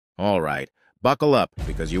All right, buckle up,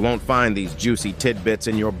 because you won't find these juicy tidbits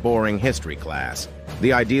in your boring history class.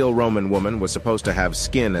 The ideal Roman woman was supposed to have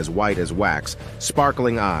skin as white as wax,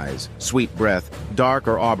 sparkling eyes, sweet breath, dark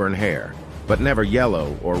or auburn hair, but never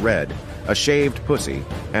yellow or red, a shaved pussy,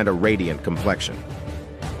 and a radiant complexion.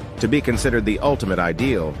 To be considered the ultimate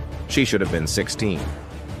ideal, she should have been 16.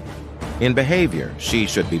 In behavior, she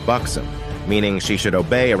should be buxom, meaning she should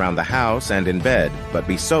obey around the house and in bed, but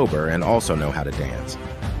be sober and also know how to dance.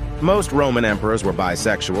 Most Roman emperors were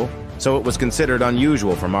bisexual, so it was considered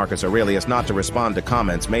unusual for Marcus Aurelius not to respond to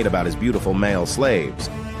comments made about his beautiful male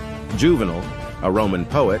slaves. Juvenal, a Roman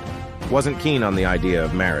poet, wasn't keen on the idea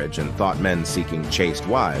of marriage and thought men seeking chaste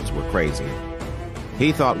wives were crazy.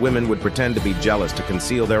 He thought women would pretend to be jealous to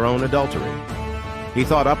conceal their own adultery. He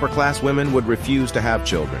thought upper-class women would refuse to have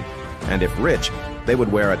children, and if rich, they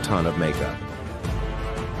would wear a ton of makeup.